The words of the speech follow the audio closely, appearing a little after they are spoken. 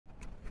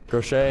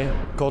Crochet,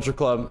 Culture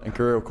Club, and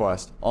Career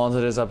Quest, all in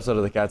today's episode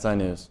of the Cat's Eye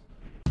News.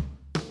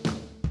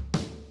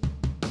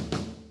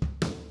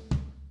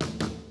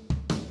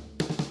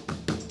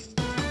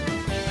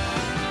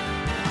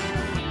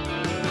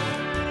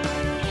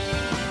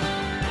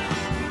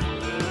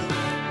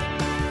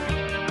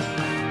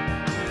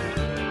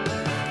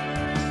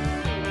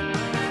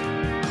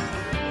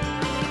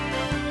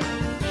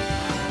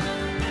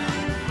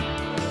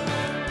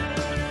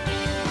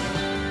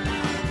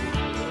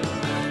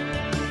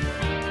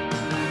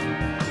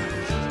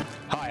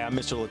 I'm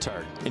Mr.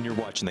 Letard, and you're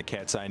watching the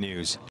Cat's Eye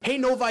News. Hey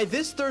Novi,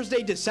 this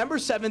Thursday, December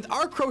 7th,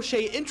 our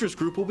crochet interest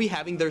group will be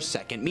having their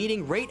second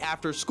meeting right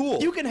after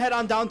school. You can head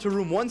on down to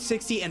room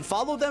 160 and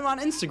follow them on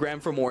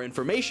Instagram for more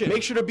information.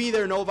 Make sure to be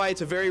there, Novi.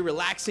 It's a very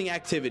relaxing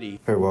activity.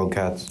 Farewell,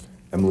 Cats.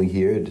 Emily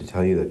here to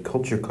tell you that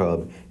Culture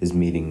Club is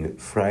meeting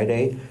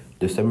Friday,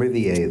 December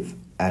the 8th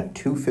at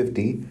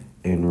 2:50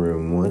 in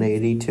room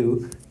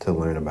 182 to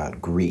learn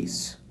about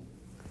Greece.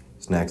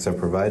 Snacks are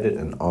provided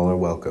and all are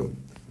welcome.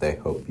 They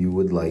hope you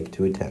would like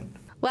to attend.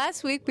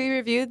 Last week, we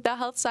reviewed the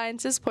health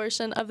sciences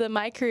portion of the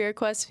My Career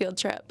Quest field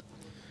trip.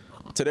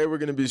 Today, we're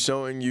going to be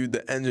showing you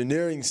the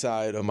engineering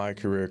side of My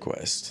Career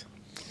Quest.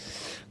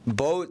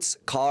 Boats,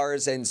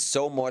 cars, and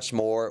so much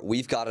more.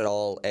 We've got it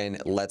all,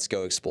 and let's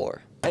go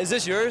explore. Is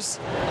this yours?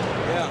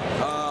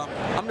 Yeah.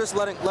 I'm just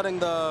letting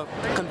the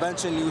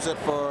convention use it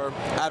for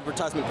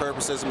advertisement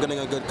purposes. I'm getting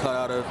a good cut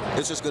out of it.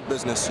 It's just good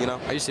business, you know?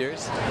 Are you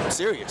serious?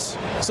 Serious.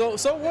 So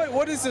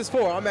what is this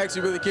for? I'm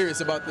actually really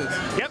curious about this.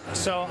 Yep,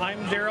 so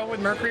I'm Daryl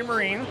with Mercury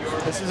Marine.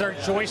 This is our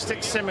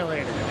joystick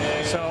simulator.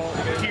 So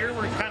here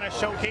we're kind of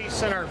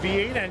showcasing our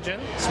V8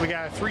 engine. So we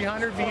got a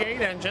 300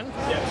 V8 engine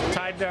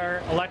tied to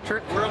our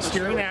electric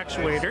steering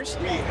actuators.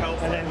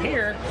 And then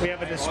here we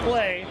have a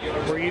display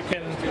where you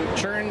can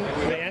turn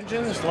the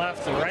engines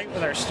left and right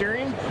with our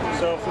steering.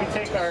 So if we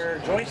take our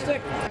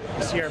joystick,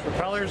 you see our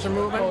propellers are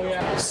moving.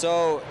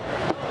 So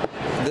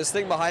this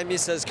thing behind me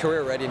says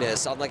career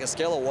readiness. On like a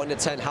scale of 1 to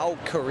 10, how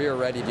career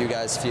ready do you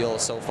guys feel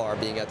so far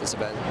being at this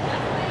event?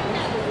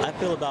 I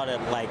feel about it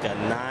like a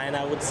 9,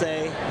 I would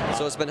say.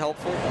 So it's been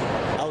helpful?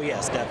 Oh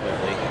yes,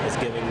 definitely. It's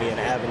giving me an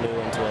avenue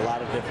into a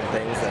lot of different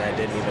things that I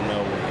didn't even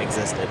know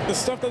existed. The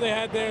stuff that they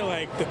had there,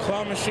 like the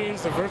claw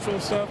machines, the virtual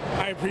stuff,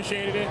 I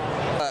appreciated it.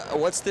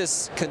 What's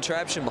this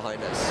contraption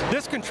behind us?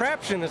 This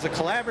contraption is a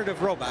collaborative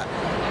robot,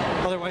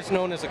 otherwise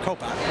known as a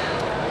copot.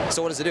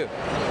 So what does it do?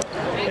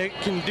 It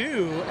can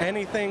do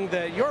anything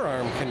that your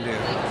arm can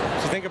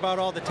do. So think about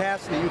all the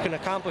tasks that you can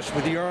accomplish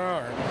with your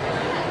arm.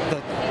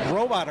 The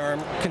robot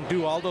arm can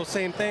do all those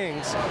same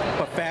things,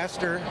 but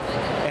faster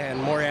and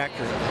more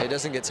accurate. It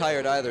doesn't get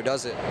tired either,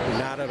 does it?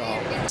 Not at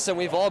all. So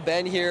we've all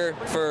been here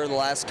for the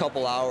last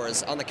couple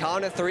hours. On the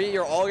count of 3,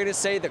 you're all gonna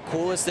say the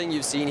coolest thing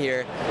you've seen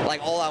here,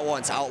 like all at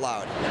once, out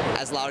loud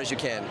as you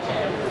can.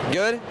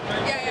 Good?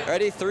 Yeah.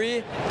 Ready?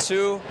 3,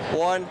 2,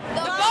 1. The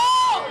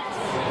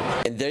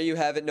boat! And there you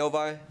have it,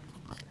 Novi.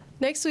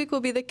 Next week will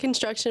be the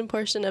construction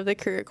portion of the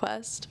Career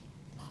Quest.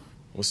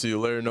 We'll see you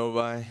later,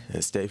 Novi,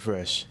 and stay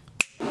fresh.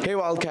 Hey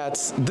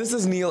Wildcats, this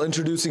is Neil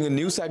introducing a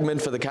new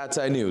segment for the Cat's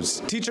Eye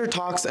News. Teacher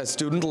talks as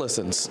student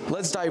listens.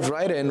 Let's dive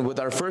right in with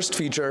our first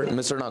feature,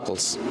 Mr.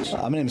 Knuckles.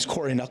 My name is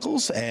Corey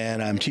Knuckles,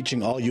 and I'm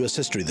teaching all U.S.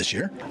 history this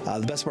year.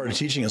 The best part of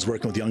teaching is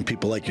working with young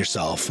people like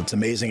yourself. It's an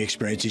amazing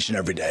experience each and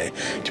every day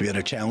to be able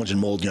to challenge and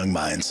mold young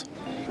minds.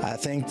 I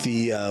think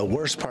the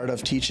worst part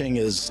of teaching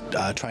is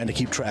trying to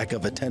keep track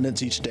of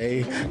attendance each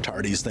day,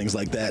 tardies, things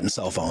like that, and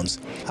cell phones.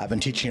 I've been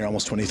teaching here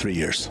almost 23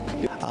 years.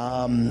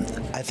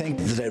 I think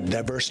the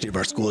diversity of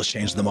our school has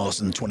changed the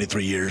most in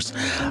 23 years.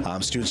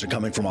 Students are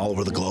coming from all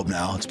over the globe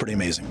now. It's pretty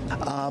amazing.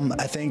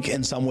 I think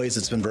in some ways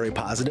it's been very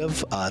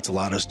positive. It's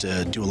allowed us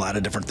to do a lot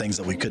of different things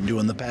that we couldn't do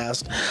in the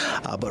past.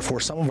 But for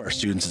some of our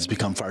students, it's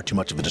become far too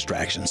much of a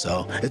distraction.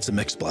 So it's a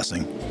mixed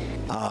blessing.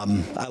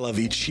 I love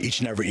each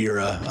and every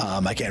era.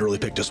 I can't really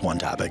pick just one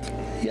topic.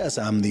 Yes,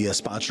 I'm the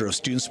sponsor of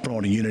Students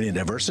Promoting Unity and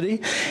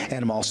Diversity,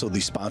 and I'm also the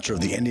sponsor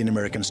of the Indian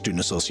American Student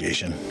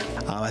Association.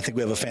 I think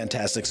we have a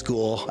fantastic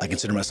school. I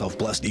consider myself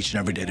blessed each and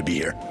every day to be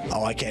here.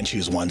 Oh, I can't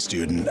choose one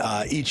student.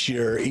 Each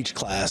year, each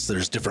class,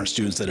 there's different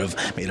students that have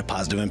made a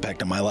positive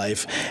impact on my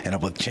life and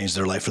have changed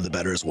their life for the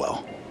better as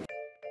well.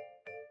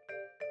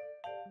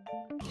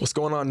 What's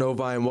going on,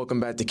 Novi, and welcome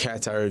back to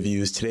Cat's Eye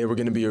Reviews. Today we're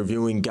going to be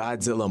reviewing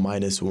Godzilla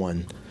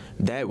 -1.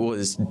 That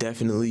was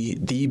definitely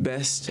the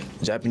best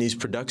Japanese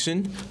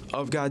production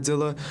of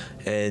Godzilla,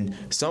 and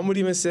some would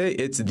even say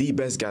it's the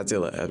best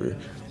Godzilla ever.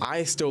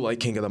 I still like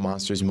King of the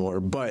Monsters more,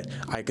 but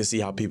I can see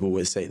how people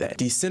would say that.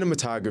 The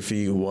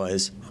cinematography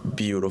was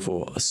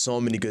beautiful. So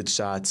many good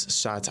shots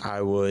I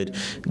would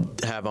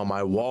have on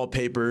my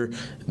wallpaper.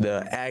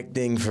 The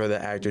acting for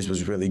the actors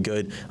was really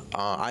good.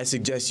 I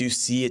suggest you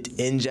see it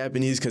in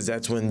Japanese because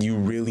that's when you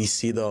really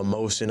see the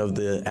emotion of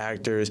the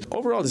actors.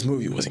 Overall, this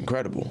movie was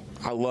incredible.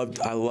 I loved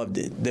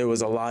it. There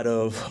was a lot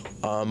of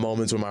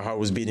moments where my heart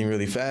was beating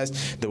really fast.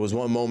 There was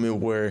one moment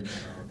where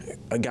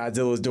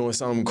Godzilla was doing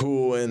something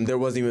cool and there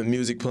wasn't even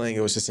music playing.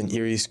 It was just an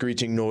eerie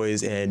screeching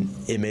noise, and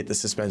it made the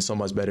suspense so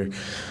much better.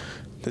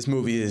 This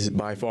movie is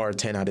by far a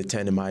 10 out of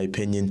 10 in my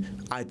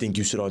opinion. I think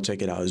you should all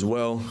check it out as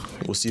well.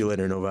 We'll see you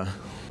later, Nova.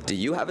 Do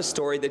you have a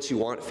story that you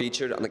want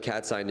featured on the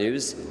Cat's Eye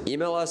News?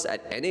 Email us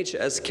at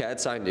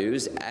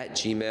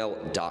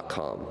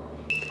nhscatseyenews@gmail.com.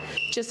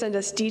 Just send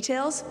us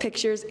details,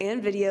 pictures,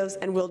 and videos,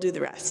 and we'll do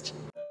the rest.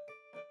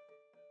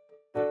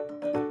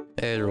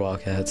 Hey there,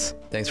 Wildcats.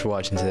 Thanks for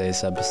watching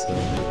today's episode.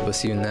 We'll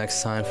see you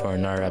next time for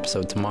another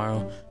episode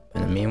tomorrow.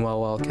 And meanwhile,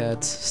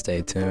 Wildcats,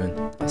 stay tuned.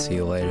 I'll see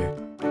you later.